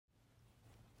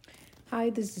Hi,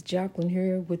 this is Jacqueline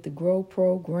here with the Grow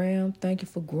Program. Thank you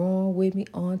for growing with me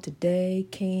on today,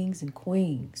 Kings and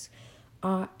Queens.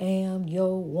 I am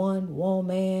your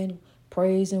one-woman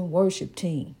praise and worship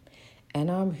team, and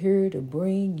I'm here to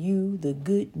bring you the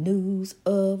good news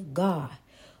of God.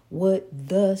 What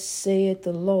thus saith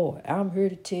the Lord. I'm here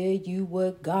to tell you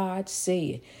what God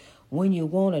said. When you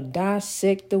want to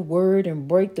dissect the word and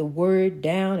break the word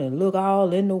down and look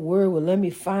all in the word, well, let me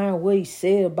find what he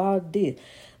said about this.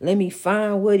 Let me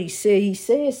find what he said. He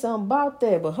said something about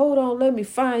that, but hold on, let me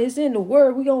find. It's in the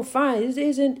word. We're going to find it.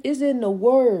 It's in the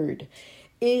word.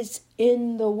 It's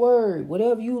in the word.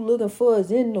 Whatever you looking for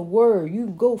is in the word. You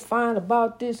can go find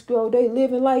about this girl. They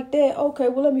living like that. Okay,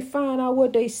 well, let me find out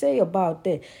what they say about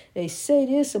that. They say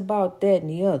this about that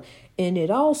and the other. And it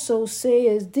also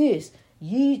says this.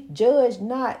 Ye judge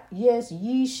not, yes,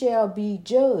 ye shall be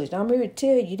judged. I'm here to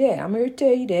tell you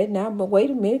that. Now, but wait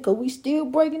a minute, because we still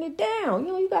breaking it down.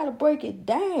 You got to break it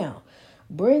down.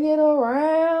 Bring it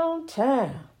around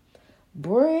town.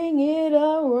 Bring it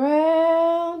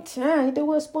around town. Ain't that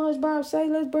what SpongeBob say?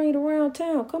 Let's bring it around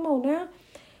town. Come on now.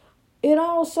 It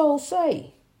also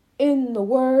say in the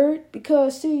word,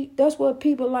 because see, that's what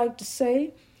people like to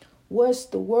say. What's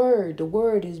the word? The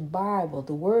word is Bible.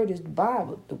 The word is the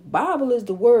Bible. The Bible is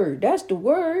the word. That's the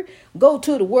word. Go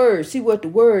to the word. See what the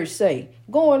word say.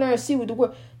 Go in there and see what the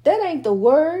word. That ain't the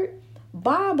word.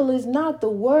 Bible is not the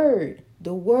word.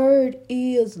 The word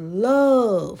is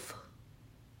love.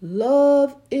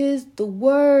 Love is the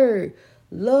word.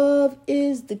 Love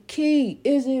is the key.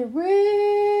 Is it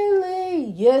really?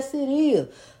 Yes, it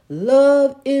is.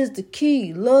 Love is the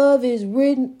key. Love is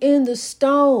written in the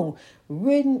stone.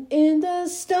 Written in the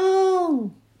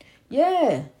stone.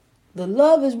 Yeah. The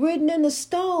love is written in the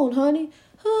stone, honey.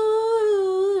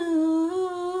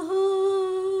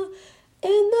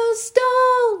 In the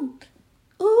stone.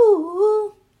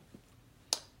 Ooh.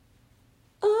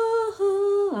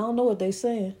 I don't know what they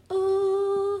saying.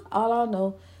 All I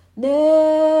know.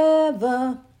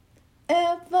 Never,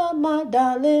 ever, my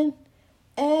darling.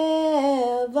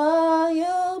 Ever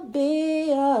you'll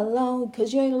be alone.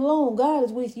 Because you ain't alone. God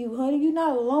is with you, honey. You're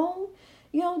not alone.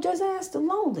 You don't just ask the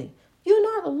lonely. You're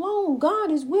not alone.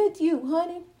 God is with you,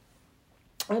 honey.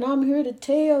 And I'm here to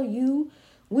tell you,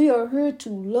 we are here to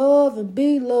love and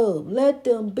be loved. Let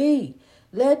them be.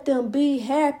 Let them be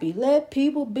happy. Let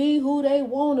people be who they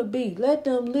want to be. Let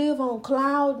them live on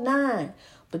cloud nine.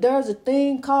 But there's a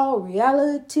thing called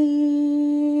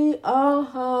reality.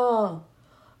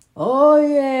 Oh,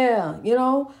 yeah.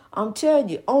 I'm telling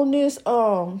you, on this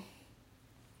ball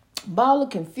of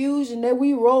confusion that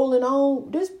we rolling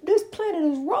on, this planet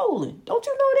is rolling. Don't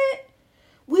you know that?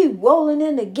 We rolling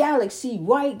in the galaxy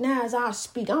right now as I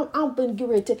speak. I'm going to get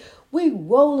ready to tell you. We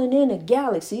rolling in the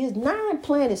galaxy. There's 9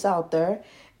 planets out there.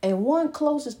 And one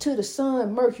closest to the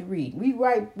sun, Mercury. We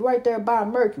right there by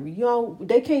Mercury.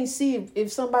 They can't see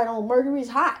if somebody on Mercury is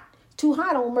hot. Too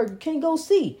hot on Mercury. Can't go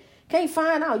see. Can't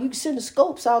find out. You can send the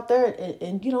scopes out there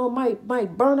and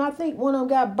might burn. I think one of them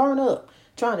got burned up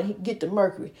trying to get to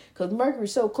Mercury. Because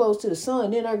Mercury's so close to the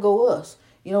sun, then there go us.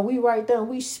 We right there and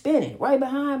we spinning right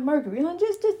behind Mercury.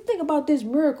 Just think about this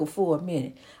miracle for a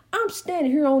minute. I'm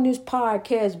standing here on this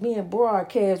podcast being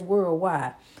broadcast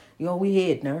worldwide. We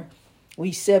heading there.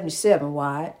 We 77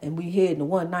 wide, and we heading to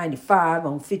 195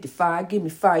 on 55. Give me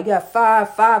 5. You got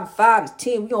 5, 5, and 5 is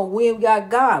 10. We going to win. We got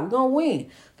God. We going to win.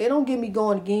 Okay, don't get me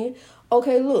going again.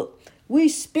 Okay, look. We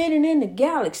spinning in the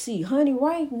galaxy, honey,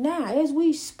 right now as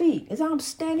we speak. As I'm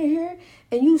standing here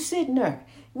and you sitting there.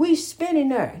 We spinning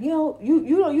there.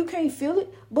 You can't feel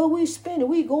it, but we spinning.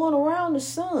 We going around the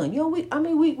sun.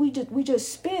 We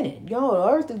just spinning. The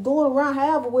earth is going around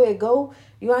however way it go.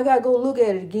 I gotta go look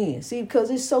at it again. See, because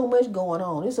there's so much going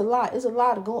on. It's a lot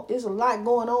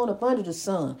going on up under the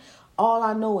sun. All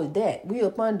I know is that we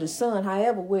up under the sun,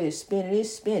 however way it's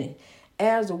spinning.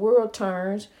 As the world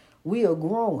turns, we are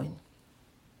growing.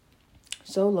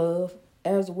 So love,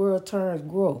 as the world turns,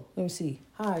 grow. Let me see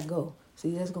how it go.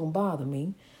 See, that's going to bother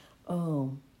me.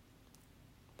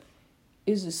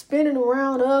 Is it spinning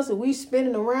around us or we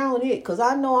spinning around it? Because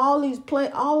I know all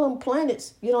them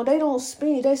planets, they don't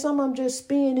spin. Some of them just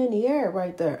spin in the air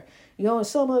right there. And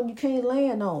some of them you can't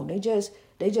land on. They just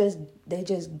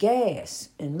gas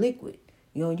and liquid.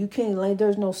 You can't land.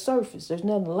 There's no surface. There's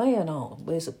nothing to land on.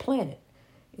 But it's a planet,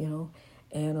 And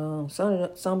some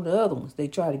of the other ones they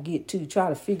try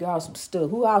to figure out some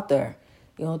stuff. Who out there?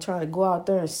 Trying to go out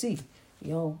there and see.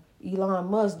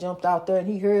 Elon Musk jumped out there and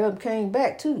he hurried up and came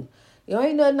back too.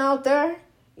 Ain't nothing out there,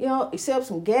 except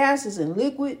some gases and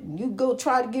liquid. You go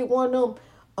try to get one of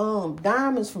them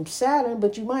diamonds from Saturn,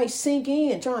 but you might sink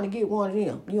in trying to get one of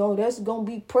them. That's going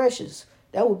to be precious.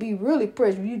 That would be really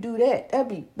precious if you do that.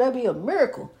 That'd be a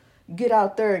miracle. You get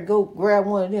out there and go grab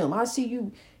one of them. I see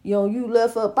you, you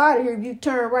left up out of here. You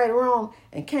turn right around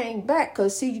and came back.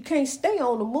 Because, see, you can't stay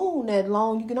on the moon that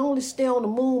long. You can only stay on the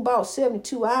moon about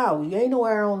 72 hours. You ain't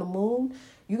nowhere on the moon.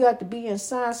 You got to be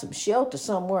inside some shelter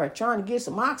somewhere trying to get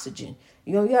some oxygen.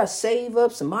 You got to save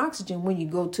up some oxygen when you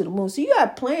go to the moon. So you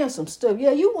got to plan some stuff.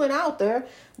 Yeah, you went out there.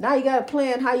 Now you got to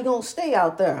plan how you going to stay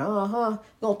out there. Going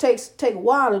to take a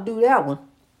while to do that one.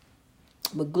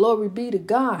 But glory be to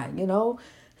God,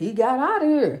 He got out of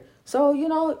here. So,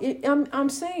 I'm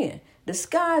saying the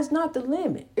sky's not the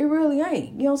limit. It really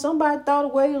ain't. Somebody thought a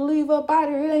way to leave up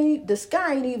out of here. The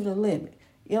sky ain't even the limit.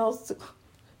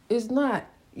 It's not,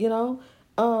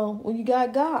 when you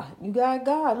got God,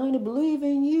 honey, believe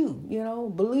in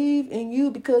you, believe in you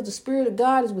because the Spirit of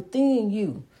God is within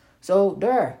you. So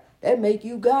that make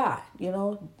you God,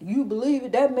 you believe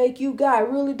it, that make you God. It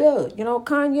really does.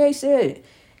 Kanye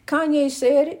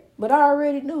said it, but I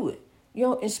already knew it.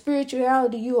 In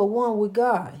spirituality, you are one with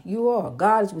God. You are.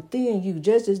 God is within you,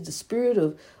 just as the Spirit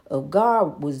of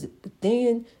God was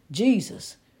within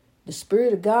Jesus. The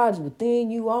Spirit of God is within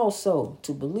you also.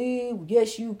 To believe,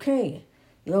 yes, you can.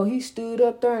 He stood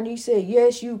up there and he said,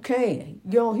 yes, you can.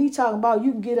 He talking about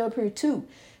you can get up here too.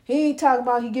 He ain't talking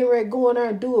about he getting ready to go in there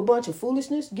and do a bunch of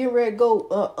foolishness, getting ready to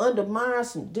go undermine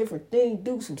some different things,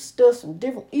 do some stuff, some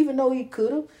different, even though he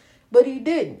could have, but he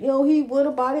didn't. He went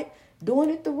about it,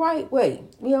 doing it the right way.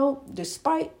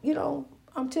 Despite,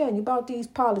 I'm telling you about these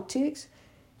politics.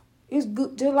 It's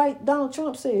good, just like Donald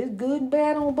Trump said, it's good and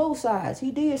bad on both sides.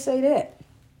 He did say that.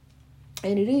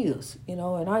 And it is,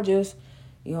 and I just,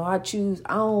 I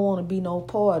don't want to be no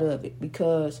part of it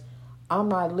because I'm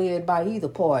not led by either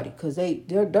party. Because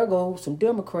there go some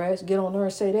Democrats get on there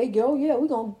and say,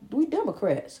 we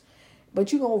Democrats.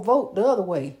 But you going to vote the other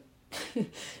way.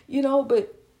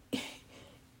 But,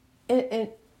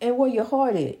 and where your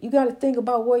heart at. You got to think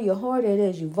about where your heart at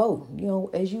as you vote.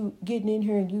 As you getting in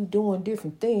here and you doing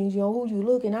different things, who you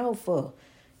looking out for.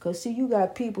 Because, see, you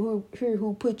got people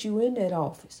who put you in that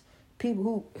office.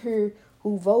 People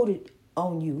who voted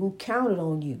on you, who counted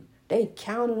on you. They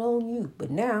counted on you.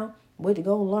 But now, what they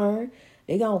going to learn,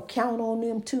 they going to count on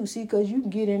them too. See, because you can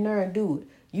get in there and do it.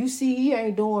 You see he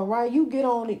ain't doing right. You get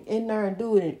on in there and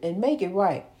do it and make it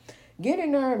right. Get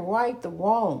in there and right the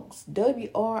wrongs.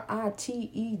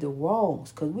 WRITE, the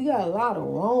wrongs. Because we got a lot of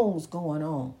wrongs going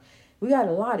on. We got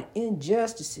a lot of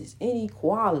injustices,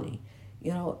 inequality.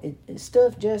 And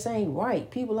stuff just ain't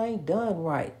right. People ain't done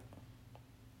right.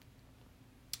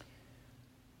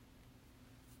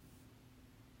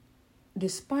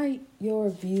 Despite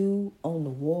your view on the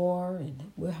war and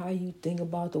how you think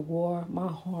about the war, my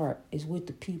heart is with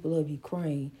the people of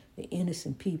Ukraine, the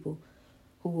innocent people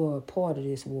who are a part of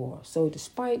this war. So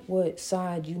despite what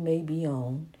side you may be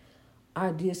on,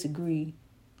 I disagree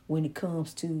when it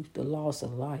comes to the loss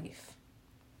of life.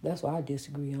 That's what I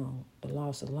disagree on, the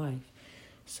loss of life.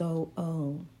 So,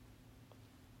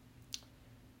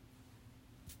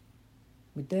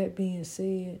 with that being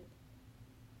said,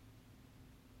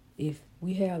 if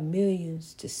we have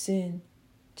millions to send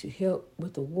to help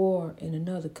with the war in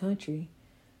another country,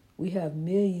 we have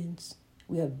billions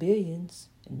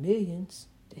and millions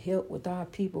to help with our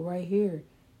people right here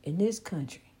in this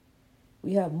country.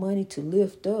 We have money to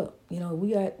lift up.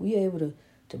 We able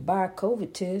to buy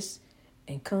COVID tests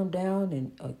and come down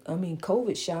and,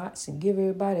 COVID shots and give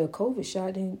everybody a COVID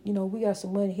shot. And, we got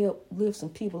some money to help lift some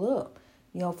people up,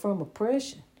 from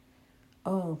oppression.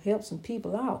 Help some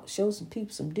people out. Show some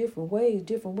people some different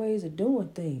ways of doing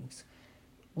things.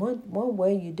 One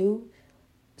way you do,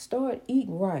 start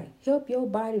eating right. Help your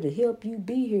body to help you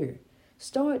be here.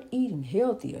 Start eating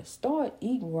healthier. Start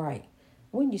eating right.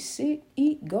 When you're sick,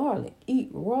 eat garlic. Eat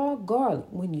raw garlic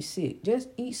when you're sick. Just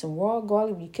eat some raw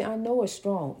garlic. I know it's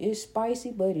strong. It's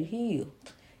spicy, but it heals.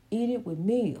 Eat it with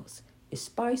meals. It's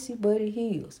spicy, but it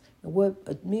heals. And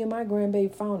what me and my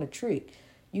grandbaby found a trick.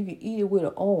 You can eat it with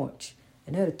an orange.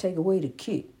 And that'll take away the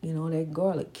kick, that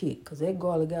garlic kick. Because that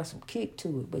garlic got some kick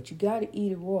to it. But you got to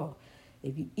eat it raw.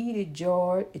 If you eat it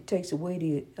jarred, it takes away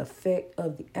the effect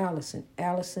of the allicin.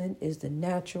 Allicin is the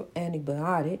natural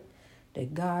antibiotic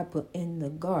that God put in the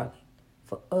garlic.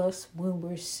 For us, when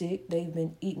we're sick, they've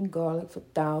been eating garlic for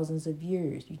thousands of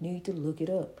years. You need to look it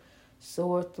up.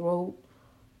 Sore throat,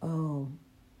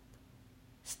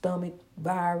 stomach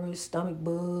virus, stomach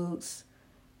bugs,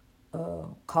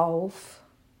 cough,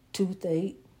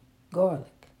 toothache,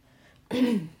 garlic.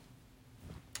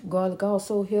 Garlic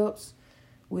also helps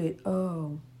with,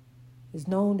 is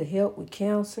known to help with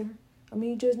cancer.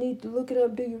 You just need to look it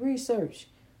up, do your research.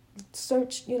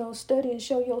 search, study and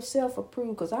show yourself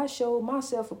approved, because I showed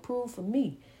myself approved for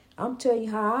me. I'm telling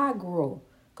you how I grow,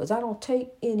 because I don't take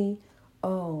any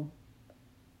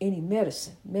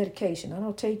medication. I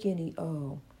don't take any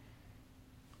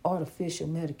artificial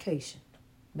medication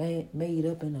made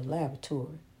up in a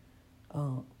laboratory.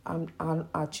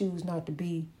 I choose not to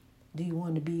be the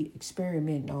one to be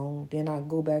experimenting on. Then I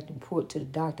go back and report to the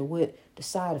doctor what the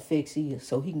side effects is,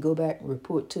 so he can go back and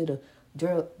report to the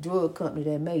drug company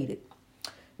that made it.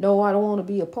 No, I don't want to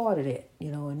be a part of that,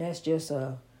 and that's just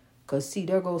because see,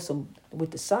 there goes some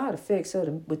with the side effects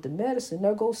with the medicine.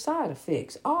 There goes side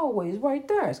effects always right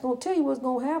there. It's gonna tell you what's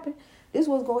gonna happen. This is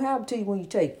what's gonna happen to you when you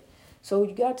take it. So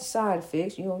you got the side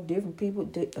effects. Different people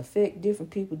affect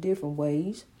different people different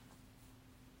ways.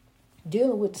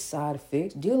 Dealing with the side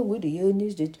effects, dealing with the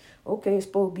illness that, okay, it's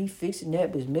supposed to be fixing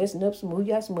that, but it's messing up some. We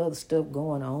got some other stuff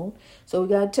going on. So we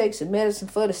got to take some medicine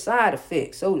for the side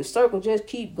effects. So the circle just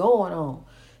keep going on.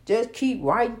 Just keep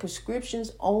writing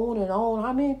prescriptions on and on.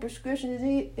 How many prescriptions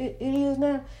it is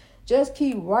now? Just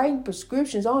keep writing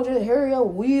prescriptions on. Just hurry up,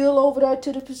 wheel over there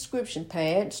to the prescription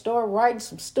pad and start writing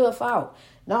some stuff out.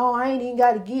 No, I ain't even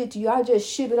got to give it to you. I just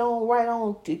ship it on right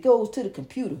on. It goes to the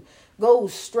computer.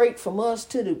 Goes straight from us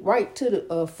to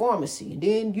the pharmacy, and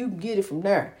then you can get it from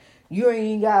there. You ain't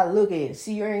even gotta look at it.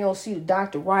 See, you ain't gonna see the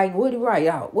doctor writing. What did he write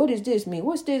out? What does this mean?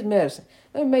 What's this medicine?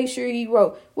 Let me make sure he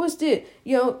wrote. What's this?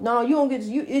 No, you don't get.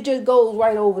 It just goes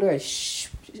right over there. Shh,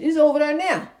 it's over there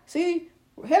now. See,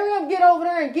 hurry up, get over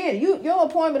there and get it. Your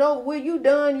appointment over with. You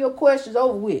done. Your questions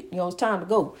over with. It's time to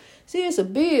go. See, it's a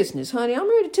business, honey. I'm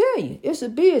here to tell you, it's a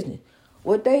business.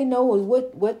 What they know is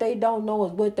what they don't know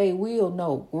is what they will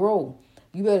know. Grow.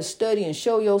 You better study and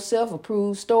show yourself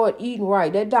approved. Start eating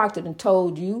right. That doctor done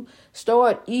told you.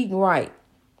 Start eating right.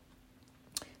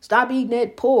 Stop eating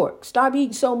that pork. Stop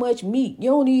eating so much meat.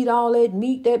 You don't eat all that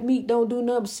meat. That meat don't do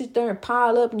nothing but sit there and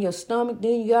pile up in your stomach.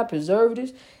 Then you got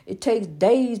preservatives. It takes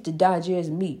days to digest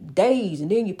meat. Days.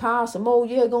 And then you pile some more.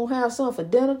 Yeah, gonna have something for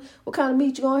dinner. What kind of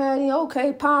meat you gonna have in?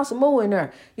 Okay, pile some more in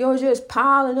there. Just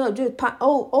piling up. You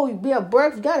have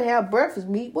breakfast. Gotta have breakfast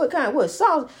meat. What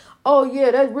sauce? Oh, yeah,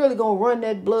 that's really gonna run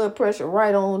that blood pressure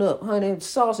right on up, honey.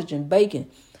 Sausage and bacon.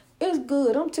 It's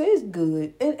good. I'm telling you, it's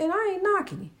good. And I ain't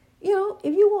knocking it.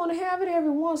 If you want to have it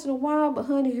every once in a while, but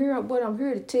honey, what I'm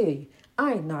here to tell you.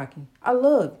 I ain't knocking. I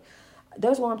love it.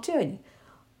 That's what I'm telling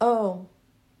you.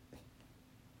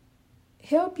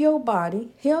 Help your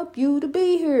body, help you to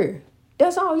be here.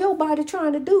 That's all your body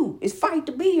trying to do is fight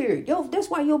to be here. That's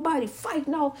why your body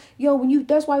fighting off.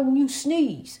 That's why when you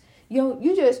sneeze,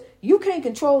 you can't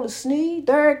control the sneeze.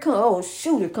 There it come. Oh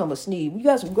shoot, here come a sneeze. You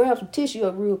got to grab some tissue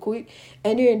up real quick,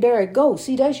 and then there it goes.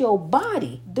 See, that's your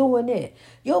body doing that.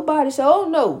 Your body say, oh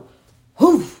no,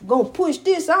 gonna push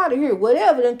this out of here.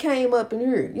 Whatever done came up in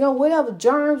here, whatever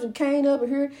germs and came up in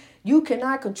here, you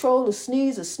cannot control the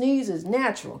sneeze. A sneeze is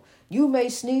natural. You may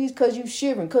sneeze because you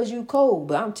shivering, because you cold,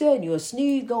 but I'm telling you, if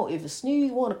a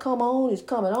sneeze want to come on, it's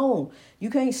coming on. You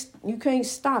can't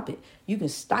stop it. You can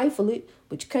stifle it,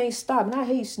 but you can't stop it. And I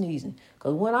hate sneezing,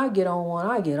 because when I get on one,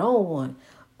 I get on one.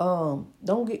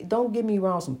 Don't get me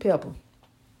wrong, some pepper.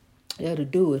 That'll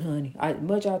do it, honey. I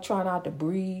try not to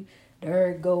breathe. There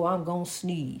it go. I'm gonna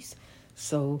sneeze.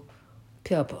 So,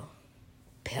 pepper.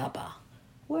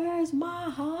 Where's my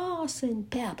horse and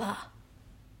pepper?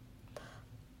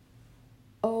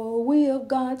 Oh, we of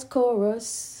God's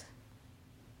chorus.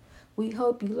 We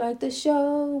hope you like the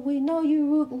show. We know you're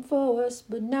rooting for us,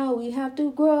 but now we have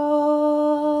to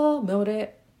grow. Remember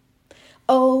that?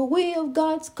 Oh, we of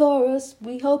God's chorus.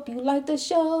 We hope you like the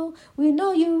show. We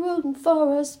know you're rooting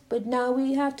for us, but now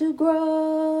we have to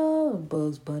grow.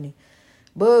 Bugs Bunny.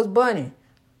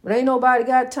 But ain't nobody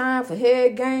got time for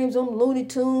head games. Them Looney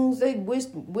Tunes, they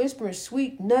whispering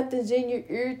sweet nothings in your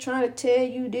ear, trying to tell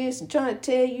you this and trying to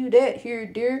tell you that here,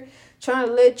 dear. Trying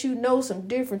to let you know some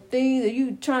different things, or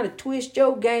you trying to twist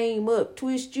your game up,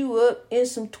 twist you up in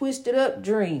some twisted up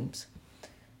dreams.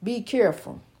 Be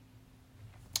careful.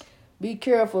 Be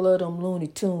careful of them Looney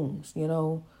Tunes,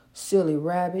 Silly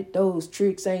rabbit. Those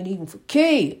tricks ain't even for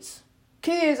kids.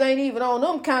 Kids ain't even on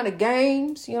them kind of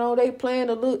games. They playing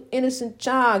the little innocent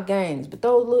child games. But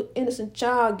those little innocent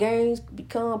child games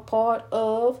become part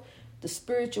of the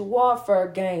spiritual warfare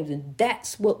games. And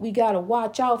that's what we got to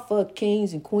watch out for,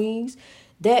 kings and queens.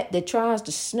 That tries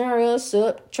to snare us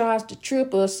up, tries to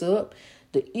trip us up.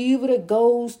 The evil that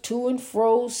goes to and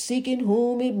fro, seeking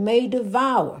whom it may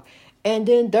devour. And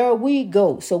then there we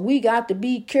go. So we got to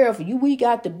be careful. We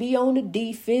got to be on the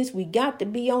defense. We got to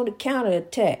be on the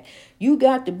counterattack. You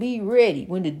got to be ready.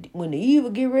 When the evil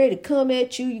get ready to come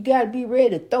at you, you got to be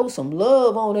ready to throw some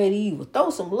love on that evil. Throw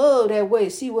some love that way.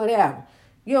 See what happens.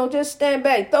 Just stand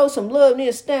back, throw some love in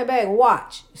there, stand back and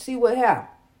watch. See what happens.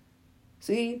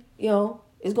 See,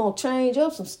 it's going to change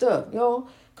up some stuff,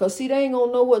 Because, see, they ain't going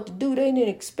to know what to do. They didn't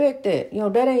expect that.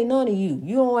 That ain't none of you.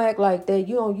 You don't act like that.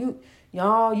 You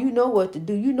know what to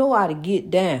do. You know how to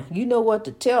get down. You know what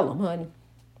to tell them, honey.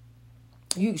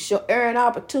 You show an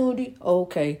opportunity.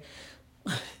 Okay.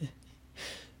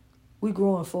 We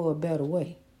growing for a better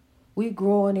way. We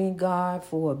growing in God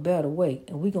for a better way.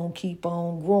 And we going to keep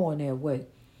on growing that way.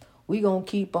 We going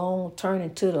to keep on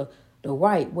turning to the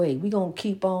right way. We going to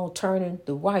keep on turning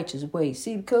the righteous way.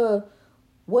 See, because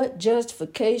what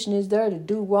justification is there to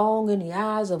do wrong in the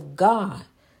eyes of God?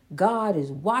 God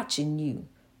is watching you.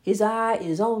 His eye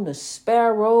is on the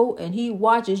sparrow, and he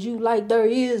watches you like there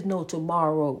is no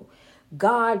tomorrow.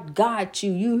 God got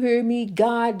you. You hear me?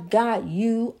 God got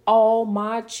you, all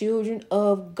my children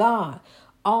of God.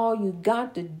 All you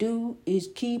got to do is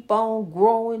keep on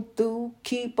growing through,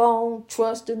 keep on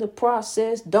trusting the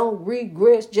process. Don't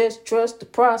regress, just trust the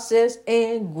process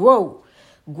and grow.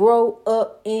 Grow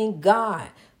up in God.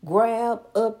 Grab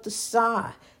up the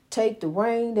side. Take the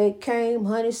rain that came,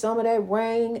 honey. Some of that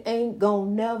rain ain't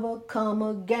gonna never come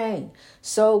again.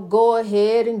 So go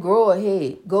ahead and grow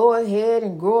ahead. Go ahead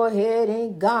and grow ahead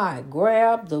in God.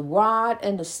 Grab the rod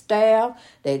and the staff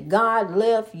that God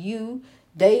left you.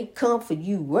 They comfort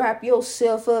you. Wrap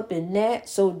yourself up in that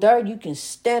so there you can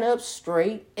stand up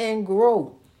straight and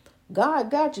grow. God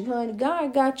got you, honey.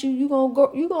 God got you. You gonna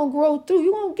grow through.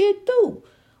 You gonna get through.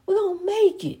 We're gonna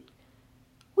make it.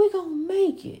 We're gonna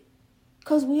make it.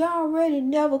 Because we already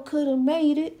never could have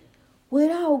made it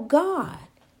without God.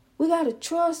 We gotta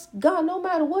trust God no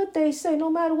matter what they say,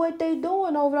 no matter what they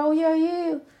doing over there. Oh,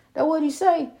 yeah. That's what he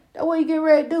say. That's what he get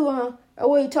ready to do, huh? That's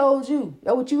what he told you.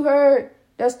 That's what you heard.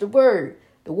 That's the word.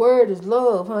 The word is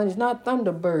love, honey. It's not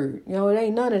Thunderbird. It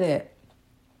ain't none of that.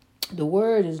 The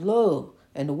word is love.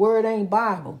 And the word ain't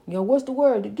Bible. What's the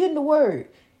word? Get in the word.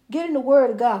 Get in the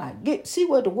word of God. See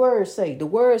what the word say. The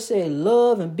word said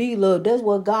love and be loved. That's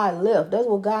what God left. That's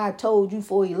what God told you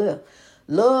before he left.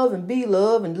 Love and be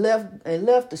loved and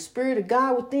left the spirit of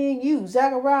God within you.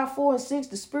 Zechariah 4:6,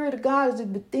 the spirit of God is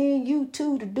within you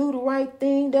too to do the right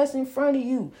thing that's in front of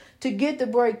you, to get the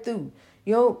breakthrough.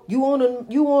 You want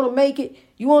to make it.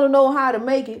 You want to know how to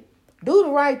make it. Do the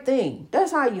right thing.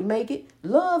 That's how you make it.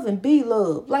 Love and be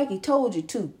loved like he told you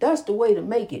to. That's the way to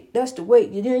make it. That's the way.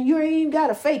 You ain't even got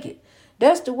to fake it.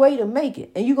 That's the way to make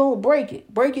it. And you're going to break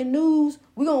it. Breaking news,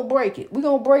 we're going to break it. We're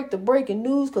going to break the breaking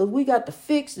news because we got the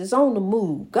fix that's on the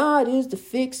move. God is the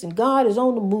fix and God is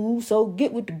on the move. So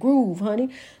get with the groove,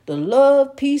 honey. The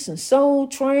love, peace, and soul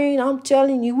train. I'm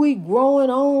telling you, we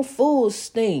growing on full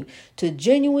steam. To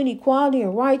genuine equality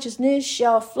and righteousness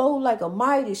shall flow like a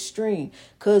mighty stream.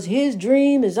 Because his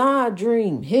dream is our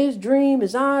dream. His dream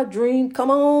is our dream.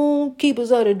 Come on,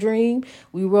 keepers of the dream.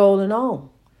 We rolling on.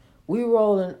 We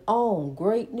rolling on.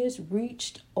 Greatness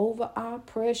reached over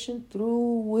oppression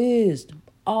through wisdom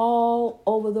all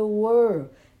over the world.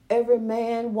 Every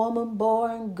man, woman, boy,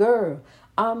 and girl.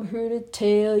 I'm here to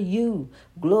tell you,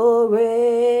 glory,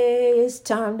 it's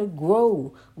time to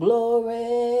grow. Glory,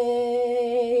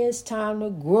 it's time to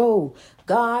grow.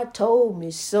 God told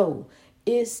me so.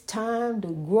 It's time to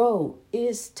grow.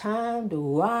 It's time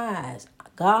to rise.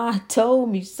 God told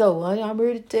me so, honey. I'm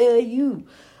here to tell you.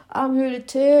 I'm here to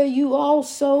tell you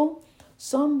also,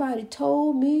 somebody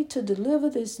told me to deliver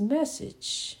this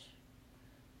message.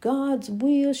 God's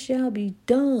will shall be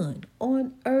done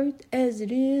on earth as it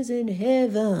is in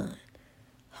heaven.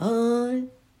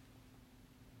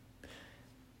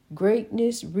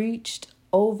 Greatness reached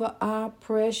over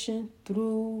oppression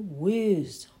through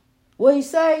wisdom. What he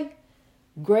say?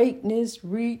 Greatness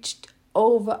reached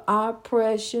over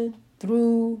oppression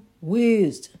through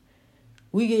wisdom.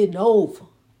 We getting over.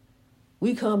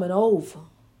 We coming over.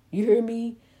 You hear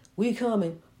me? We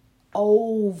coming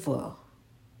over.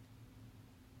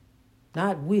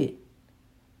 Not with.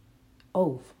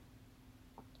 Over.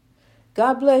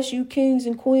 God bless you, kings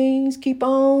and queens. Keep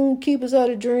on. Keepers of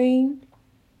the dream.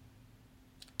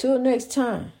 Till next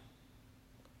time.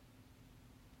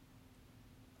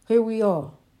 Here we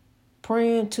are.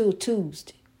 Praying till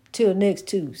Tuesday. Till next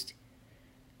Tuesday.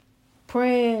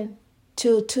 Praying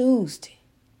till Tuesday.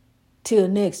 Till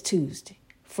next Tuesday,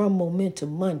 from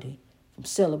Momentum Monday, from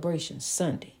Celebration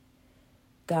Sunday.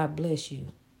 God bless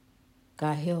you.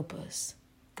 God help us.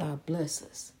 God bless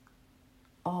us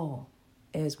all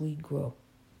as we grow.